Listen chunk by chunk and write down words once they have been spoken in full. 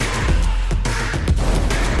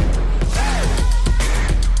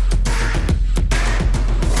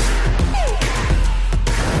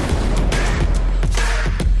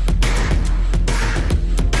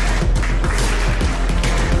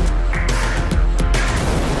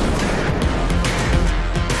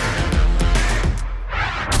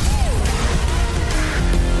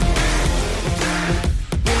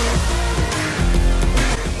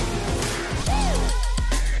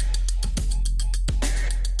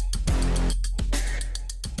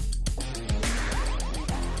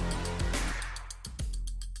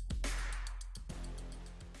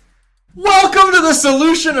the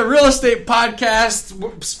Solution of Real Estate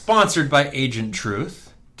podcast, sponsored by Agent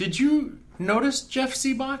Truth. Did you notice, Jeff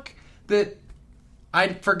Seabach, that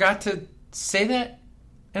I forgot to say that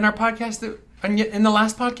in our podcast, in the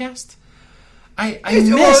last podcast?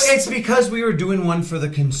 It's because we were doing one for the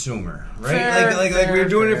consumer, right? Fair, we were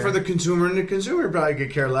doing it for the consumer, and the consumer probably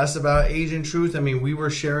could care less about Agent Truth. I mean, we were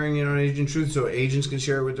sharing it on Agent Truth, so agents can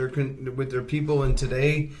share it with their people. And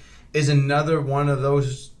today is another one of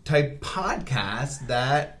those type podcasts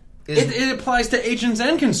that is. It applies to agents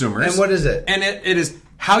and consumers. And what is it? And it is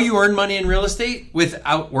how you earn money in real estate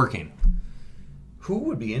without working. Who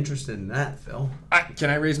would be interested in that, Phil? Can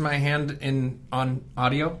I raise my hand on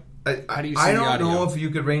audio? How do you see I the don't audio? know if you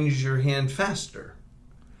could raise your hand faster.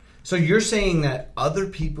 So you're saying that other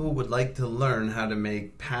people would like to learn how to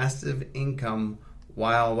make passive income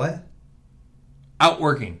while what? Out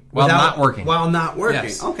working. While not working. While not working.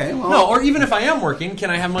 Yes. Okay. Well, no, or even if I am working,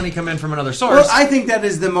 can I have money come in from another source? Well, I think that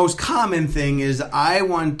is the most common thing is I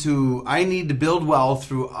need to build wealth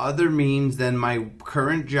through other means than my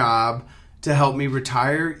current job to help me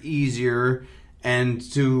retire easier. And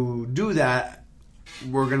to do that,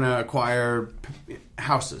 we're going to acquire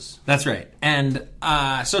houses. That's right. And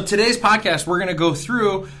so today's podcast, we're going to go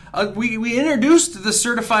through, we introduced the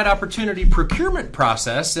Certified Opportunity Procurement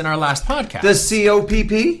process in our last podcast. The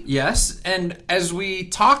COPP? Yes. And as we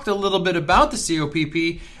talked a little bit about the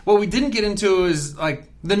COPP, what we didn't get into is like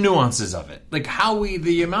the nuances of it. Like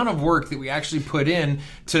the amount of work that we actually put in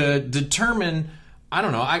to determine, I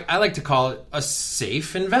don't know, I like to call it a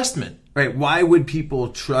safe investment. Right. Why would people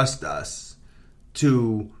trust us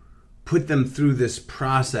to put them through this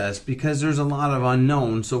process? Because there's a lot of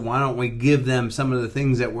unknown. So why don't we give them some of the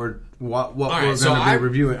things that we're going to be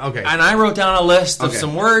reviewing? Okay. And I wrote down a list of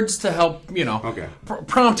some words to help,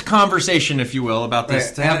 prompt conversation, if you will, about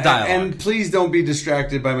this, to have dialogue. And please don't be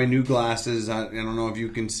distracted by my new glasses. I don't know if you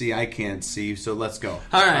can see. I can't see. So let's go.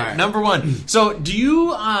 All right. Number one. So do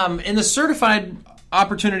you, in the Certified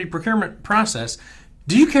Opportunity Procurement process,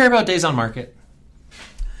 do you care about days on market?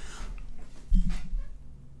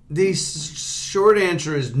 The short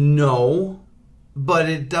answer is no, but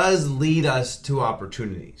it does lead us to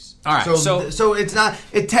opportunities. All right. So it's not.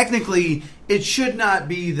 It should not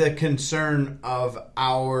be the concern of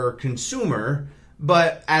our consumer,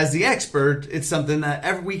 but as the expert, it's something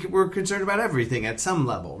that we're concerned about everything at some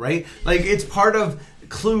level, right? Like it's part of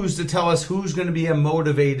clues to tell us who's going to be a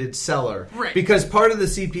motivated seller, right? Because part of the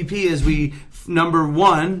CPP is number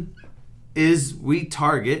one is we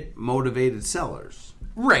target motivated sellers.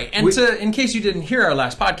 Right. And in case you didn't hear our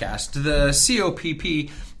last podcast, the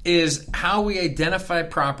COPP is how we identify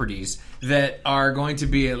properties that are going to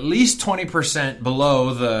be at least 20%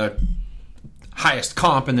 below the highest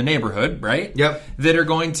comp in the neighborhood, right? Yep. That are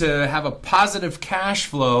going to have a positive cash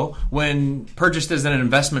flow when purchased as an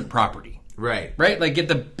investment property. Right. Right? Like get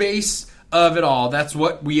the base of it all. That's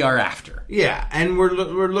what we are after. Yeah. And we're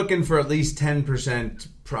looking for at least 10%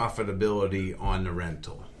 profitability on the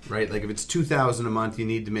rental. Right, like if it's $2,000 a month, you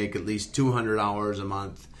need to make at least $200 a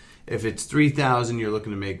month. If it's $3,000, you're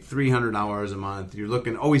looking to make $300 a month. You're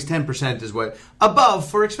looking always 10% is what above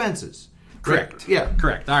for expenses. Correct. Yeah,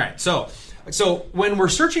 correct. All right. So when we're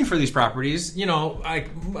searching for these properties,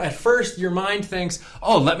 at first your mind thinks,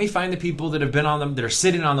 "Oh, let me find the people that have been on them that are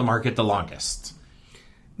sitting on the market the longest."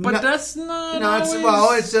 But that's not.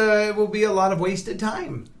 Always... it will be a lot of wasted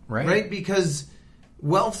time, right? Right, because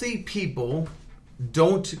wealthy people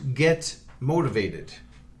don't get motivated.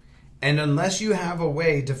 And unless you have a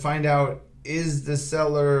way to find out is the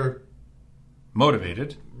seller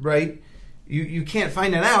motivated, right? You can't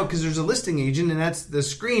find that out because there's a listing agent and that's the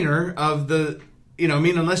screener of the,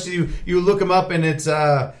 unless you look him up and it's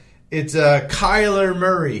Kyler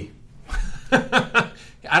Murray.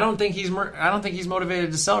 I don't think he's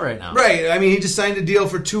motivated to sell right now. Right. I mean, he just signed a deal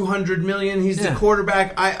for $200 million. He's the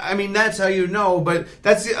quarterback. I mean, that's how you know. But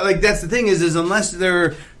that's the thing is unless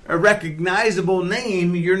they're a recognizable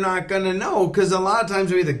name, you're not going to know. Because a lot of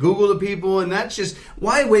times we have to Google the people, and that's just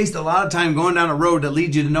why waste a lot of time going down a road that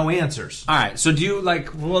leads you to no answers. All right. So do you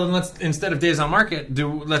let's instead of days on market,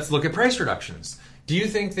 let's look at price reductions. Do you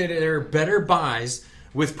think that there are better buys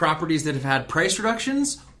with properties that have had price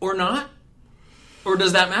reductions or not? Or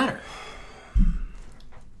does that matter?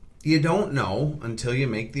 You don't know until you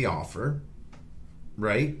make the offer,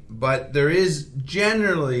 right? But there's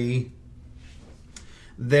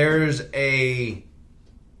a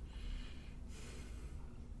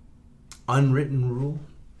unwritten rule,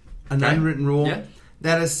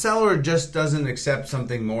 that a seller just doesn't accept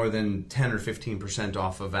something more than 10 or 15%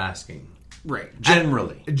 off of asking. Right.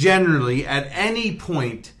 Generally, at any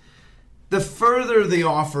point, the further the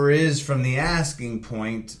offer is from the asking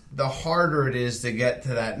point, the harder it is to get to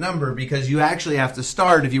that number, because you actually have to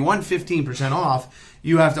start. If you want 15% off,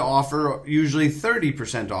 you have to offer usually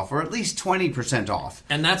 30% off, or at least 20% off.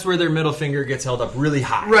 And that's where their middle finger gets held up really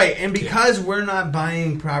high. Right, and because we're not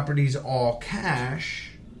buying properties all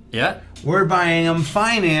cash, Yeah. we're buying them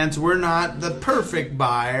finance. We're not the perfect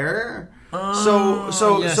buyer. So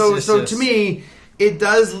to me, it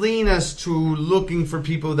does lean us to looking for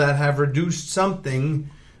people that have reduced something,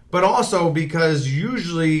 but also because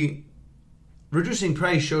usually reducing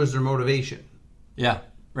price shows their motivation. Yeah.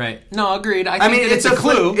 Right. No, agreed. I mean, it's a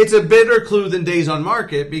clue. It's a better clue than days on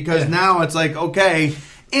market, because now it's like, okay,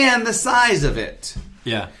 and the size of it.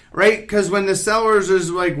 Yeah. Right? Because when the sellers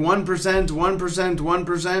is like 1%,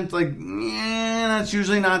 1%, like, that's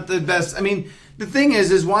usually not the best. I mean, the thing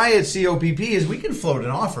is why it's COPP is we can float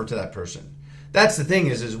an offer to that person. That's the thing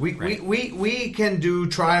is we can do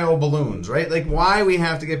trial balloons, right? Like, why we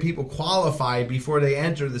have to get people qualified before they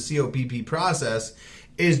enter the COPP process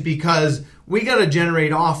is because we got to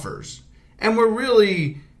generate offers. And we're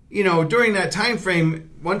really, during that time frame,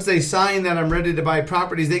 once they sign that I'm ready to buy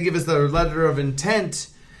properties, they give us their letter of intent,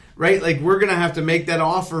 right? Like, we're going to have to make that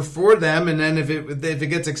offer for them, and then if it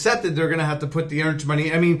gets accepted, they're going to have to put the earned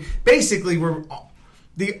money. I mean, basically,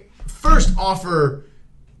 the first offer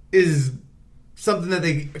is something that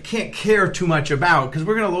they can't care too much about, because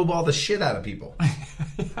we're going to lowball the shit out of people.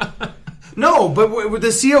 No, but with the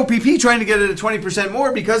COPP trying to get it at 20%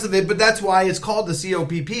 more because of it, but that's why it's called the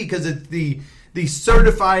COPP, because it's the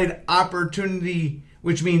certified opportunity,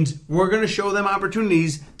 which means we're going to show them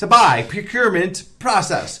opportunities to buy, procurement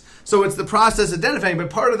process. So it's the process identifying, but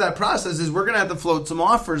part of that process is we're going to have to float some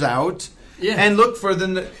offers out and look for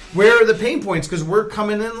where are the pain points, because we're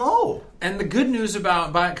coming in low. And the good news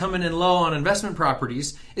about coming in low on investment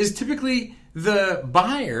properties is typically the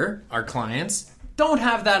buyer, our clients, don't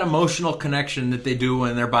have that emotional connection that they do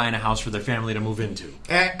when they're buying a house for their family to move into.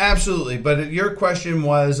 Absolutely. But your question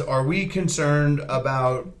was, are we concerned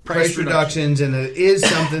about price reductions? And it is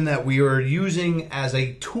something that we are using as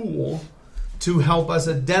a tool to help us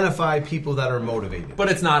identify people that are motivated.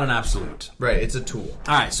 But it's not an absolute. Right. It's a tool.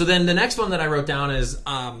 All right. So then the next one that I wrote down is,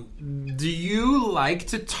 do you like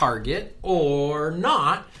to target or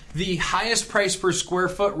not the highest price per square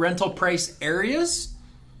foot rental price areas?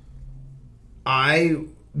 I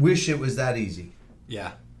wish it was that easy.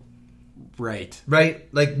 Yeah. Right.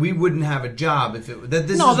 Like, we wouldn't have a job if it.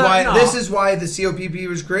 This is why the COPP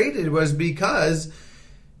was created, was because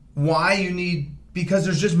because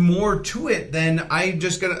there's just more to it than I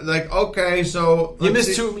just gonna okay. So you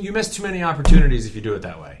miss too many opportunities if you do it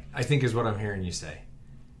that way, I think is what I'm hearing you say.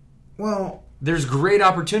 Well, there's great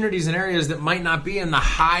opportunities in areas that might not be in the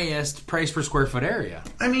highest price per square foot area.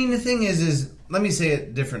 I mean, the thing is let me say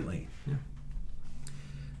it differently.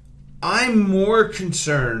 I'm more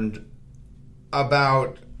concerned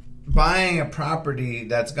about buying a property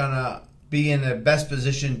that's going to be in the best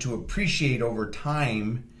position to appreciate over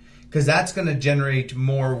time, because that's going to generate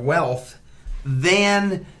more wealth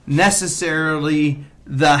than necessarily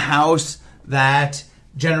the house that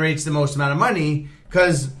generates the most amount of money.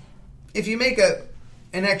 Because if you make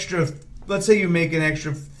an extra, let's say you make an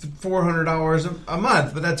extra $400 a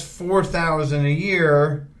month, but that's $4,000 a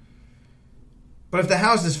year. But if the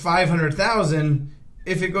house is $500,000,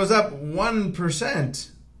 if it goes up 1%,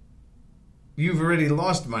 you've already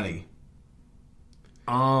lost money.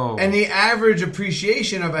 Oh. And the average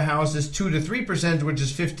appreciation of a house is 2 to 3%, which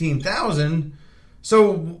is $15,000.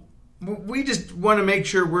 So we just want to make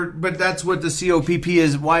sure but that's what the COPP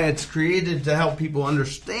is, why it's created, to help people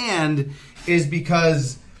understand, is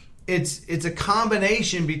because it's a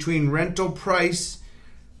combination between rental price,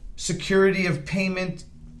 security of payment,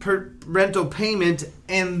 per rental payment,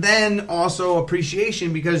 and then also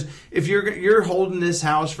appreciation. Because if you're holding this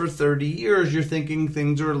house for 30 years, you're thinking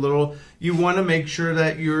things are you want to make sure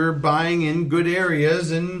that you're buying in good areas,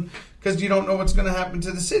 and because you don't know what's going to happen to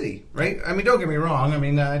the city, right? I mean, don't get me wrong. I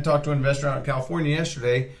mean, I talked to an investor out in California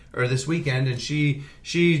this weekend, and she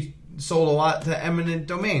sold a lot to eminent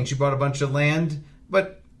domain. She bought a bunch of land,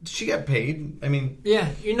 but she got paid. I mean, yeah.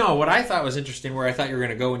 What I thought was interesting, where I thought you were going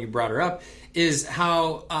to go when you brought her up, is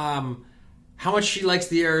how much she likes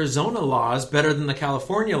the Arizona laws better than the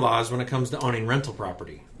California laws when it comes to owning rental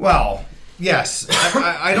property. Well, yes.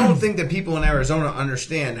 I don't think that people in Arizona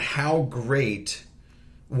understand how great,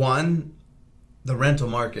 one, the rental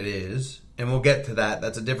market is, and we'll get to that.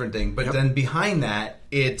 That's a different thing. But then behind that,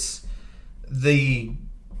 it's the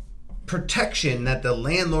protection that the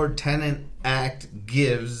Landlord-Tenant Act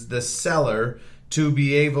gives the seller to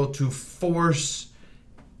be able to force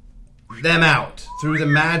them out through the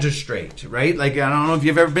magistrate, right? Like, I don't know if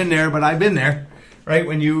you've ever been there, but I've been there, right?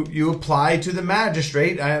 When you apply to the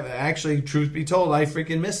magistrate, I actually, truth be told, I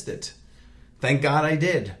freaking missed it. Thank God I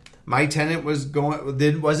did. My tenant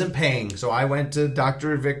wasn't paying, so I went to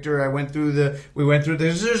Dr. Victor.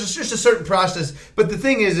 There's just a certain process. But the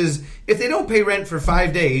thing is if they don't pay rent for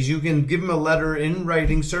 5 days, you can give them a letter in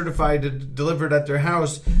writing, certified, delivered at their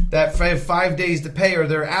house that they have 5 days to pay or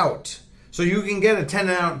they're out. So you can get a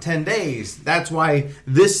tenant out in 10 days. That's why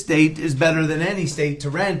this state is better than any state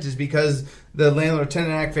to rent, is because the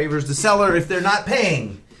Landlord-Tenant Act favors the seller if they're not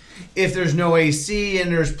paying. If there's no AC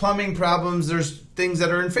and there's plumbing problems, there's things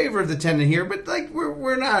that are in favor of the tenant here, but like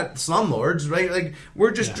we're not slumlords, right? Like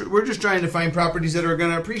we're just trying to find properties that are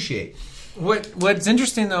going to appreciate. What's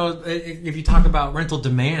interesting though, if you talk about rental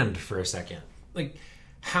demand for a second, like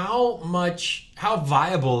how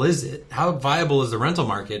viable is it? How viable is the rental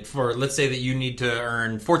market for, let's say that you need to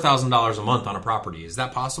earn $4,000 a month on a property? Is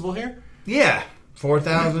that possible here? Yeah,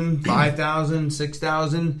 4,000, 5,000,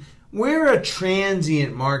 6,000. We're a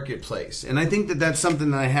transient marketplace, and I think that that's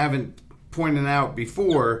something that I haven't pointed out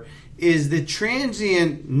before, is the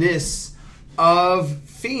transientness of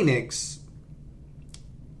Phoenix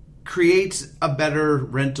creates a better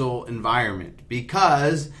rental environment,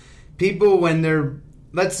 because people, when they're,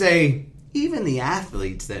 let's say, even the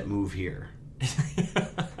athletes that move here,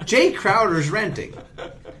 Jay Crowder's renting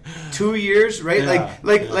 2 years, right? Yeah.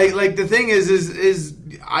 Like the thing is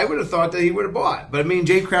I would have thought that he would have bought, but I mean,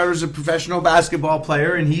 Jay Crowder's a professional basketball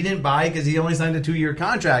player, and he didn't buy because he only signed a 2-year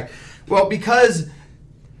contract. Well, because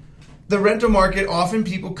the rental market, often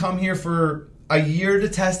people come here for a year to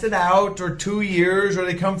test it out, or 2 years, or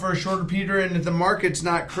they come for a shorter period, and if the market's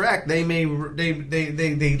not correct, they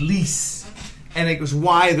lease, and it was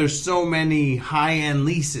why there's so many high-end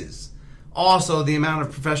leases. Also, the amount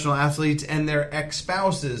of professional athletes and their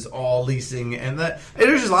ex-spouses all leasing, and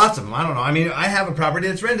there's just lots of them. I don't know. I mean, I have a property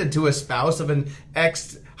that's rented to a spouse of an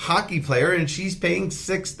ex-hockey player, and she's paying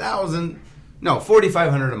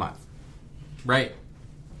 $4,500 a month. Right.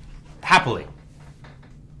 Happily.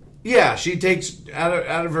 Yeah, she takes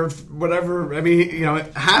out of her whatever. I mean,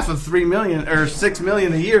 half of $3 million or $6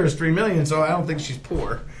 million a year is $3 million. So I don't think she's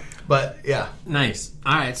poor. But yeah, nice.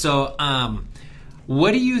 All right. So,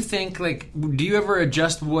 what do you think? Like, do you ever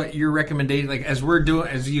adjust what you're recommending? Like, as we're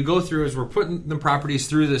putting the properties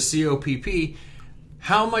through the COPP,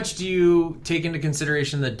 how much do you take into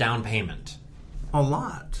consideration the down payment? A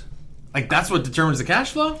lot. Like, that's what determines the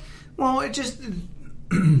cash flow? Well, it just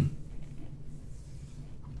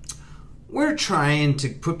we're trying to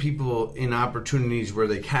put people in opportunities where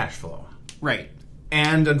they cash flow. Right.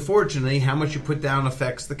 And unfortunately, how much you put down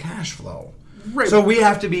affects the cash flow. Right. So we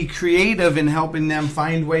have to be creative in helping them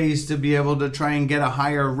find ways to be able to try and get a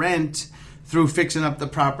higher rent through fixing up the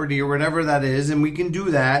property or whatever that is, and we can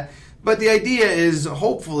do that. But the idea is,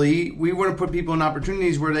 hopefully, we want to put people in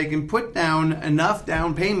opportunities where they can put down enough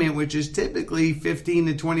down payment, which is typically 15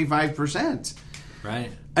 to 25%.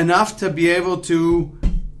 Right. Enough to be able to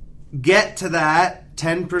get to that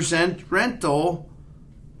 10% rental.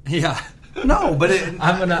 Yeah. No, but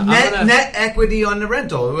net equity on the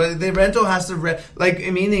rental. The rental has to,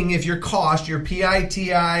 meaning if your cost, your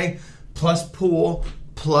PITI plus pool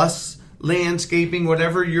plus landscaping,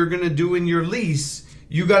 whatever you're going to do in your lease,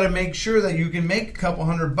 you got to make sure that you can make a couple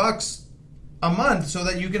 $100 a month so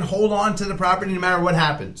that you can hold on to the property no matter what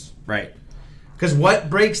happens. Right. Because what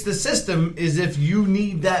breaks the system is if you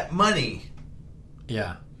need that money.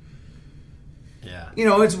 Yeah. Yeah.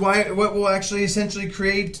 It's what will actually essentially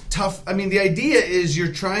create tough. I mean, the idea is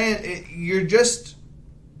you're just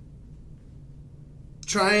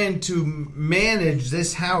trying to manage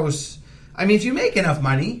this house. I mean, if you make enough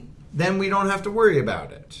money, then we don't have to worry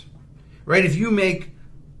about it. Right? If you make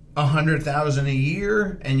 $100,000 a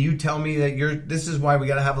year and you tell me that this is why we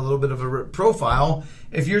got to have a little bit of a profile.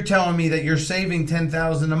 If you're telling me that you're saving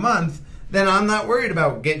 $10,000 a month, then I'm not worried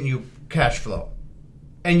about getting you cash flow.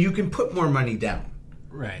 And you can put more money down.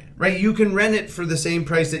 Right. Right? You can rent it for the same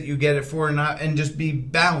price that you get it for, and just be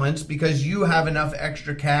balanced because you have enough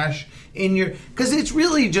extra cash in your... Because it's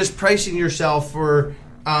really just pricing yourself for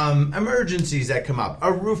emergencies that come up.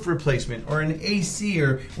 A roof replacement or an AC,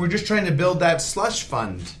 or we're just trying to build that slush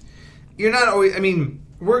fund. You're not always... I mean,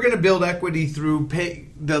 we're going to build equity through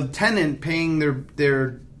the tenant paying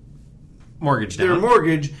their mortgage down. Their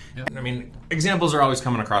mortgage. Yeah. I mean, examples are always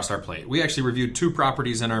coming across our plate. We actually reviewed 2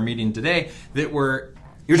 properties in our meeting today that were...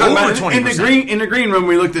 You're talking over about 20%. in the green room.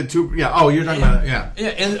 We looked at 2. Yeah. Oh, you're talking about it. Yeah. Yeah,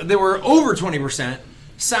 and they were over 20%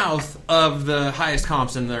 south of the highest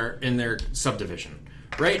comps in their subdivision.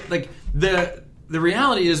 Right? Like the the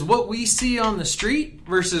reality is what we see on the street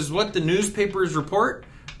versus what the newspapers report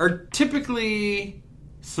are typically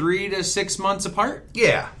 3 to 6 months apart.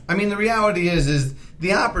 Yeah. I mean, the reality is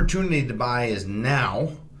the opportunity to buy is now.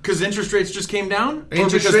 Because interest rates just came down? Or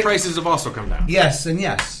because prices have also come down? Yes and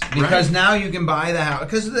yes. Because now you can buy the house.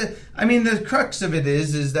 Because, the crux of it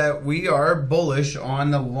is that we are bullish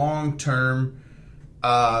on the long-term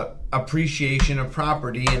appreciation of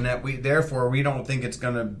property, and that we don't think it's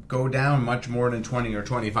going to go down much more than 20 or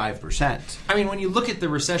 25%. I mean, when you look at the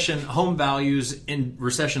recession, home values in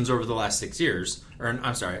recessions over the last 6 years,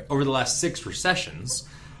 over the last 6 recessions,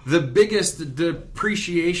 the biggest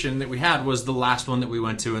depreciation that we had was the last one that we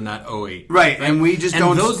went to in that 08. Right, and we just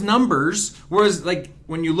don't... those numbers, whereas, like,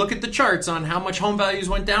 when you look at the charts on how much home values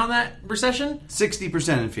went down that recession...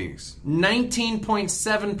 60% in Phoenix.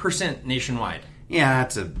 19.7% nationwide. Yeah,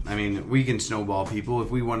 we can snowball people. If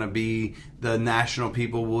we want to be the national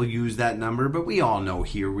people, we'll use that number. But we all know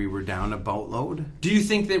here we were down a boatload. Do you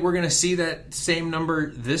think that we're going to see that same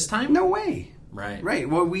number this time? No way. Right.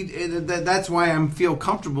 Well, that's why I feel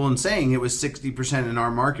comfortable in saying it was 60% in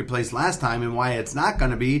our marketplace last time, and why it's not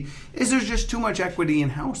going to be is there's just too much equity in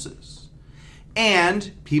houses.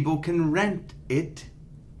 And people can rent it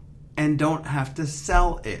and don't have to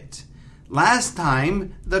sell it. Last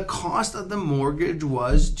time, the cost of the mortgage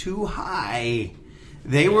was too high.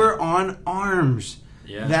 They were on arms.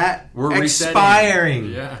 Yeah. That we're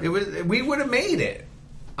expiring. Yeah. We would have made it.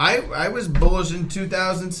 I was bullish in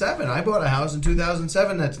 2007. I bought a house in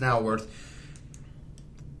 2007 that's now worth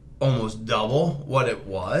almost double what it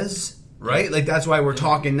was, right? Like, that's why we're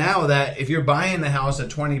talking now that if you're buying the house at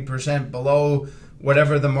 20% below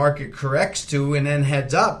whatever the market corrects to and then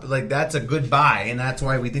heads up, like, that's a good buy. And that's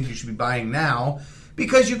why we think you should be buying now,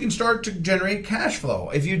 because you can start to generate cash flow.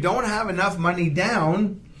 If you don't have enough money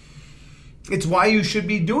down, it's why you should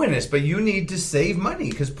be doing this, but you need to save money,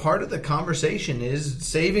 because part of the conversation is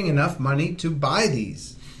saving enough money to buy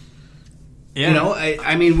these. Yeah.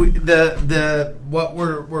 What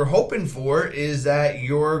we're hoping for is that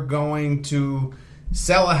you're going to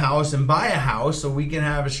sell a house and buy a house, so we can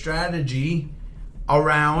have a strategy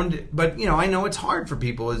around. But I know it's hard for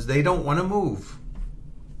people, is they don't want to move.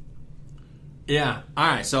 Yeah. All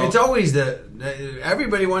right. So it's always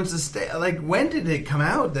everybody wants to stay. Like, when did it come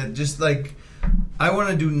out that just like I want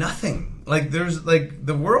to do nothing? Like, there's like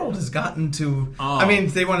the world has gotten to.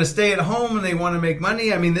 If they want to stay at home and they want to make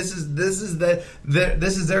money, this is their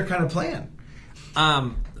kind of plan.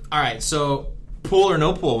 All right. So pool or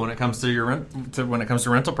no pool when it comes to when it comes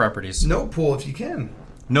to rental properties? No pool if you can.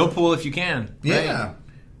 No pool if you can. Yeah. Right.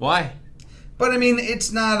 Why? But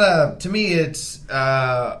it's not to me, it's,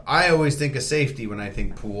 I always think of safety when I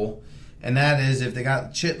think pool. And that is, if they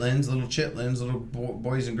got little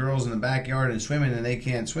boys and girls in the backyard and swimming and they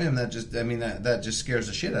can't swim, that just scares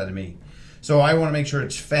the shit out of me. So I want to make sure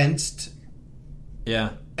it's fenced.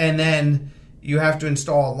 Yeah. And then you have to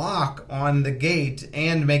install a lock on the gate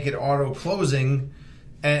and make it auto closing.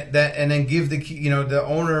 And then give the key, the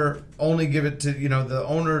owner only give it to, the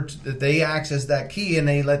owner that they access that key and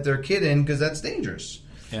they let their kid in, because that's dangerous.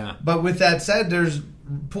 Yeah. But with that said, there's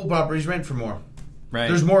pool properties rent for more. Right.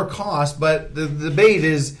 There's more cost, but the debate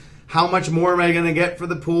is, how much more am I going to get for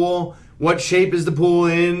the pool? What shape is the pool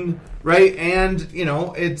in? Right. And,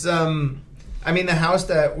 it's, the house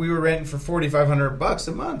that we were renting for $4,500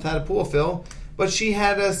 a month had a pool fill, but she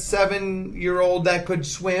had a 7-year-old that could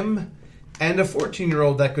swim and a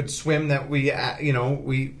 14-year-old that could swim, that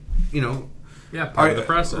part of the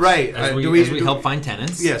process, right? As we help find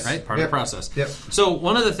tenants, yes, right, part of the process. Yep. So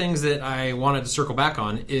one of the things that I wanted to circle back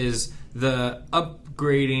on is the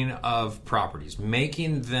upgrading of properties,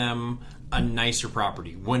 making them a nicer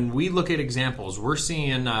property. When we look at examples, we're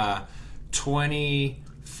seeing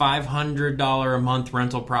 $2,500 a month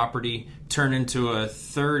rental property turn into a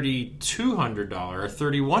 $3,200 or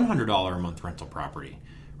 $3,100 a month rental property.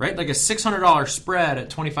 Right, like a $600 spread at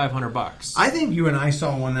 $2,500. I think you and I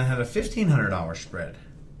saw one that had a $1,500 spread.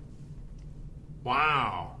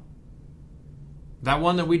 Wow, that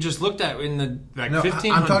one that we just looked at in the no,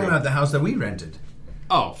 1,500. I'm talking about the house that we rented.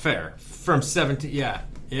 Oh, fair. From 17. Yeah.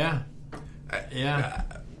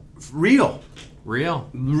 Real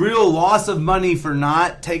loss of money for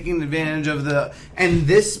not taking advantage of and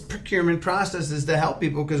this procurement process is to help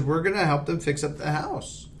people, because we're going to help them fix up the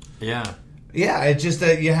house. Yeah. Yeah, it's just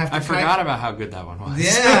that you have to... I forgot about how good that one was.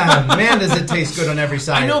 Yeah, man, does it taste good on every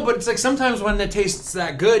side. I know, but it's like sometimes when it tastes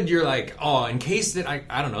that good, you're like, in case that,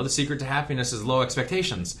 I don't know, the secret to happiness is low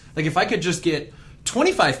expectations. Like, if I could just get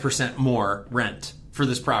 25% more rent for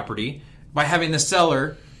this property by having the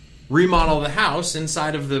seller remodel the house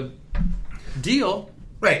inside of the deal,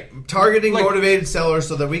 Right. Targeting Like- motivated sellers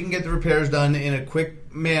so that we can get the repairs done in a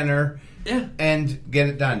quick manner Yeah. and get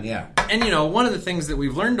it done. Yeah. And, one of the things that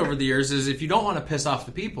we've learned over the years is if you don't want to piss off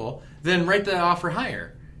the people, then write the offer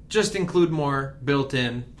higher. Just include more built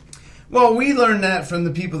in. Well, we learned that from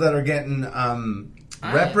the people that are getting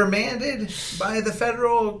reprimanded by the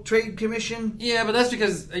Federal Trade Commission. Yeah, but that's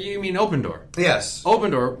because you mean Open Door. Yes.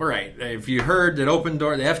 Open Door, right. If you heard that Open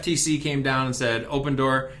Door, the FTC came down and said, Open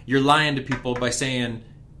Door, you're lying to people by saying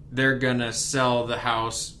they're going to sell the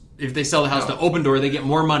house. If they sell the house to Open Door, they get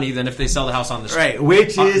more money than if they sell the house on the street. Right,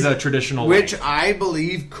 which is the traditional which way. I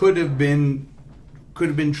believe could have been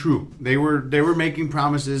true. They were making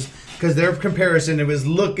promises because their comparison, it was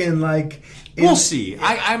looking like We'll see.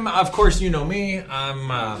 I'm, of course, you know me.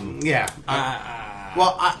 I'm, yeah.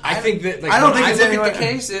 Well, I think that I don't think when it's I look anyone- at the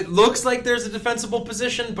case, it looks like there's a defensible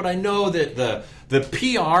position, but I know that the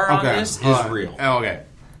PR on this is real. Oh, okay.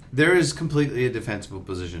 There is completely a defensible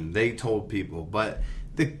position. They told people, but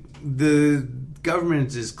the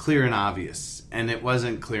government is clear and obvious, and it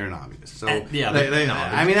wasn't clear and obvious. So I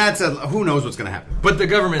mean, who knows what's going to happen. But the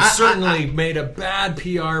government certainly made a bad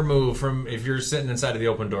PR move from if you're sitting inside of the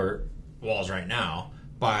Open Door walls right now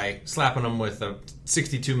by slapping them with a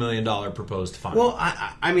 $62 million proposed fine. Well,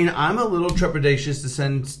 I mean, I'm a little trepidatious to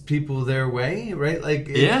send people their way, right? Like,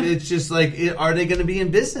 it's just like, are they going to be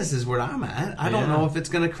in business is where I'm at. I don't know if it's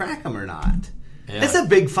going to crack them or not. Yeah. It's a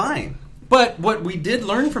big fine. But what we did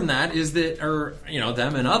learn from that is that, or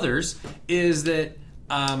them and others, is that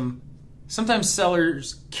sometimes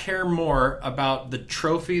sellers care more about the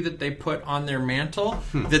trophy that they put on their mantle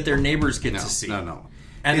that their neighbors get to see. No.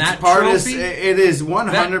 And it's that part trophy, it is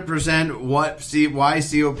 100% why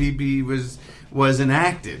COPP was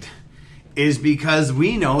enacted is because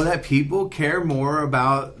we know that people care more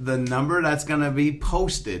about the number that's going to be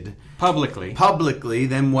posted publicly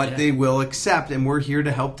than what they will accept, and we're here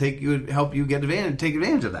to help you take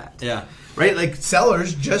advantage of that. Yeah. Right? Like,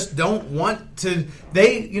 sellers just don't want to.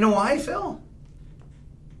 You know why, Phil?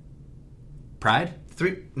 Pride?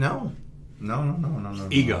 No.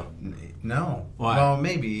 Ego. No. Why? Well,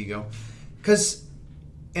 maybe ego. Because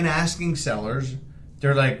in asking sellers,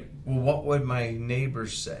 they're like, well, what would my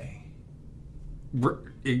neighbors say?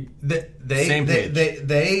 Same page.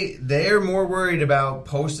 They're more worried about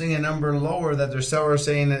posting a number lower that their seller is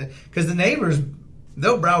saying that, because the neighbors,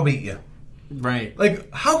 they'll browbeat you. Right.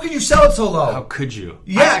 Like, how could you sell it so low? How could you?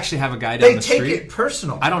 Yeah. I actually have a guy down the street. They take it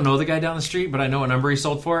personal. I don't know the guy down the street, but I know what number he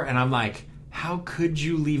sold for, and I'm like, how could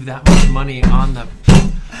you leave that much money on the...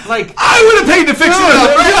 Like, I would have paid to fix it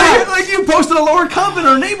up, right? Like, you posted a lower comp in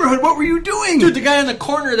our neighborhood. What were you doing? Dude, the guy in the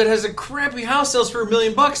corner that has a crappy house sells for $1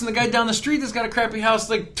 million, and the guy down the street that's got a crappy house,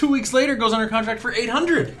 like 2 weeks later, goes under contract for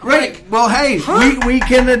 $800. Right. Like, well, hey, we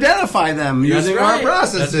can identify them using our right.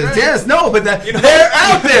 processes. That's right. Yes, no, but they're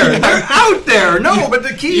out there. They're out there. No, but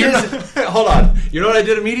the key is... Hold on. You know what I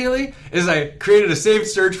did immediately? Is I created a saved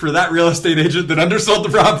search for that real estate agent that undersold the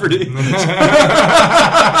property.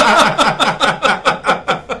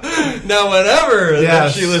 Now, whenever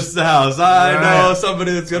she lists the house, I know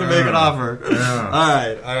somebody that's going to make an offer.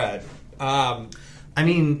 All right. I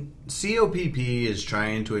mean, COPP is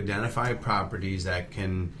trying to identify properties that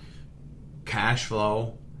can cash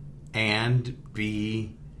flow and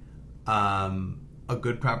be a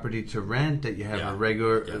good property to rent, that you have a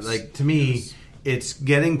regular... Yes. Like, to me, it's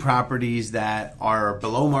getting properties that are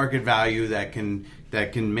below market value that can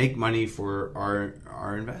make money for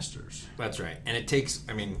our investors. That's right. And it takes,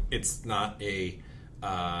 it's not a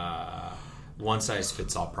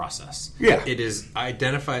one-size-fits-all process. Yeah. It is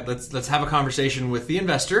identified. Let's have a conversation with the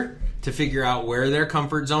investor to figure out where their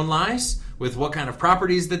comfort zone lies, with what kind of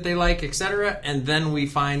properties that they like, etc. And then we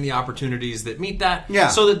find the opportunities that meet that,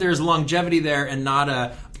 so that there's longevity there and not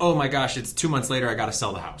a, oh my gosh, it's 2 months later, I got to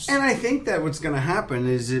sell the house. And I think that what's going to happen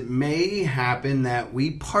is it may happen that we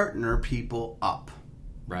partner people up.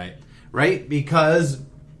 Right? Because,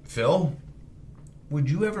 Phil, would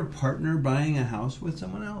you ever partner buying a house with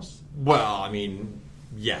someone else? Well,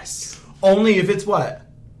 yes. Only if it's what?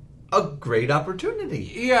 A great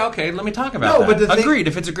opportunity. Yeah, okay, let me talk about that. But agreed,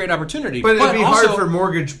 if it's a great opportunity. But it'd be hard for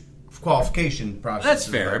mortgage qualification process. That's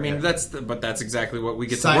fair. But that's exactly what we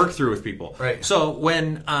get to work through with people. Right. So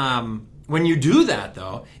when you do that,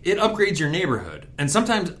 though, it upgrades your neighborhood. And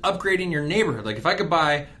sometimes upgrading your neighborhood, like if I could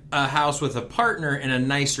buy a house with a partner in a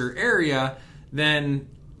nicer area, then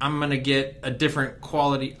I'm going to get a different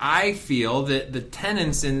quality. I feel that the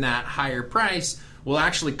tenants in that higher price will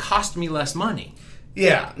actually cost me less money.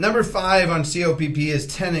 Yeah. Number 5 on COPP is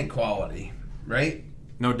tenant quality, right?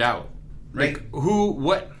 No doubt. Right. Like,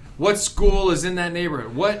 what What school is in that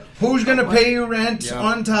neighborhood? Who's going to pay you rent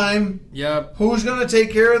on time? Yep. Who's going to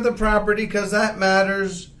take care of the property? Because that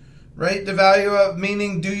matters, right? The value of,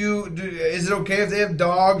 meaning, is it okay if they have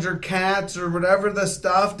dogs or cats or whatever the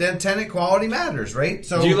stuff? Then tenant quality matters, right?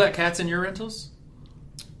 So do you let cats in your rentals?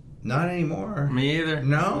 Not anymore. Me either.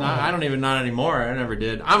 No. I don't even, not anymore. I never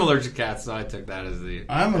did. I'm allergic to cats, so I took that as the...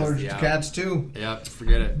 I'm allergic to cats, too. Yep,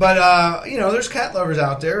 forget it. But, there's cat lovers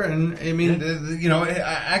out there, and, I mean,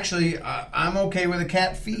 I'm okay with a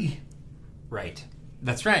cat fee. Right.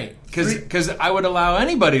 That's right. Because I would allow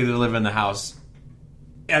anybody to live in the house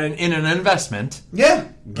in an investment. Yeah.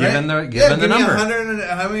 Given the number.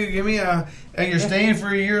 You're staying for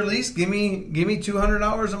a year lease. Give me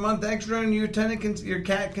 $200 a month extra, and your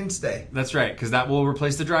cat can stay. That's right, because that will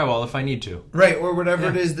replace the drywall if I need to. Right, or whatever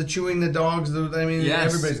it is, the chewing the dogs.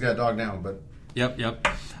 Everybody's got a dog now, but yep.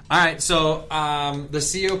 All right, so the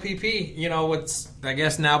COPP. What's I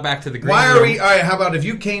guess now back to the green Why are room. we? All right, how about if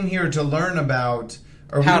you came here to learn about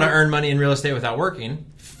how to earn money in real estate without working?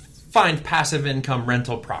 Find passive income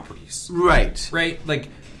rental properties. Right. Like,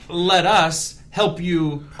 let us help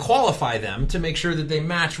you qualify them to make sure that they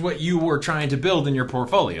match what you were trying to build in your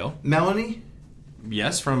portfolio. Melanie?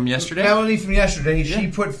 Yes, from yesterday. Melanie from yesterday. Yeah. She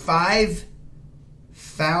put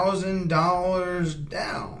 $5,000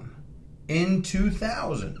 down in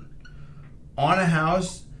 2000 on a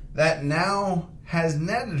house that now has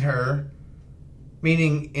netted her,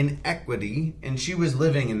 meaning in equity, and she was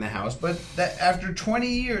living in the house, but that after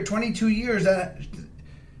 22 years, that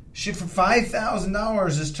she for $5,000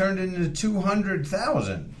 has turned into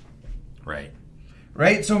 $200,000.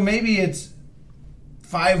 Right. So maybe it's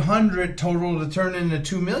 500 total to turn into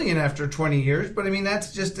 $2 million after 20 years. But I mean,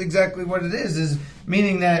 that's just exactly what it is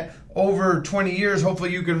meaning that over 20 years,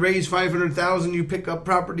 hopefully you can raise 500,000. You pick up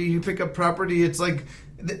property. It's like,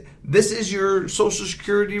 this is your Social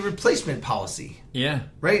Security replacement policy. Yeah.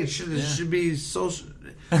 Right? It should be Social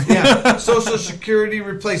Security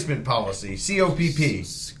replacement policy, COPP.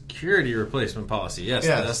 Security replacement policy. Yes.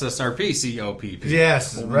 The SSRP, COPP.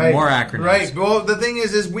 Yes, right. More acronyms. Right. Well, the thing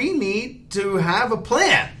is we need to have a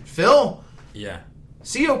plan, Phil. Yeah.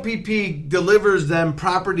 COPP delivers them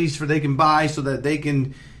properties they can buy so that they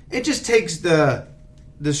can. It just takes the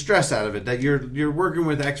stress out of it, that you're working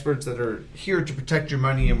with experts that are here to protect your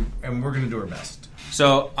money, and we're going to do our best.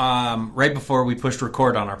 So right before we pushed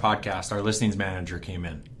record on our podcast, our listings manager came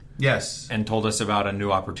in. Yes. And told us about a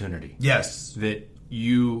new opportunity. Yes. That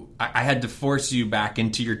I had to force you back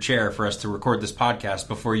into your chair for us to record this podcast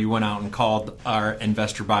before you went out and called our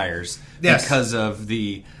investor buyers. Yes. Because of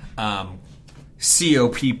the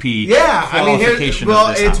COPP qualification of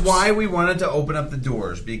this it's house. why we wanted to open up the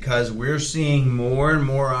doors, because we're seeing more and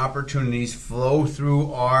more opportunities flow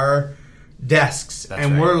through our desks. That's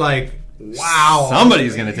and right. We're like, wow.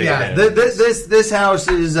 Somebody's going to take advantage. This house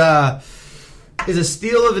is a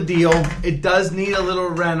steal of a deal. It does need a little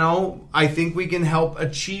reno. I think we can help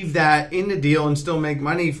achieve that in the deal and still make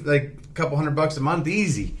money, like a couple $100 a month,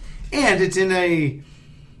 easy. And it's in a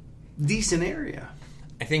decent area.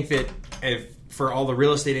 I think that for all the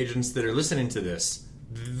real estate agents that are listening to this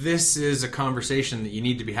is a conversation that you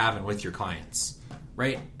need to be having with your clients,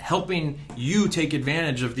 right? Helping you take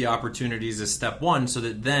advantage of the opportunities is step one, so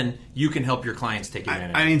that then you can help your clients take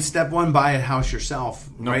advantage. I mean, step one, buy a house yourself.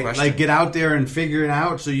 No right? question. Like, get out there and figure it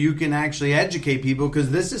out so you can actually educate people, because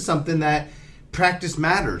this is something that practice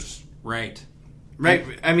matters. Right.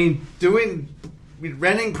 I mean,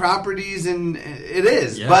 renting properties, and it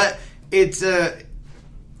is, yeah. But it's a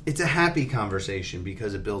happy conversation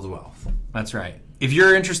because it builds wealth. That's right. If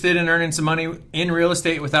you're interested in earning some money in real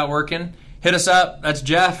estate without working, hit us up. That's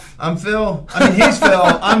Jeff. I'm Phil. He's Phil.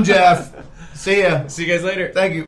 I'm Jeff. See ya. See you guys later. Thank you.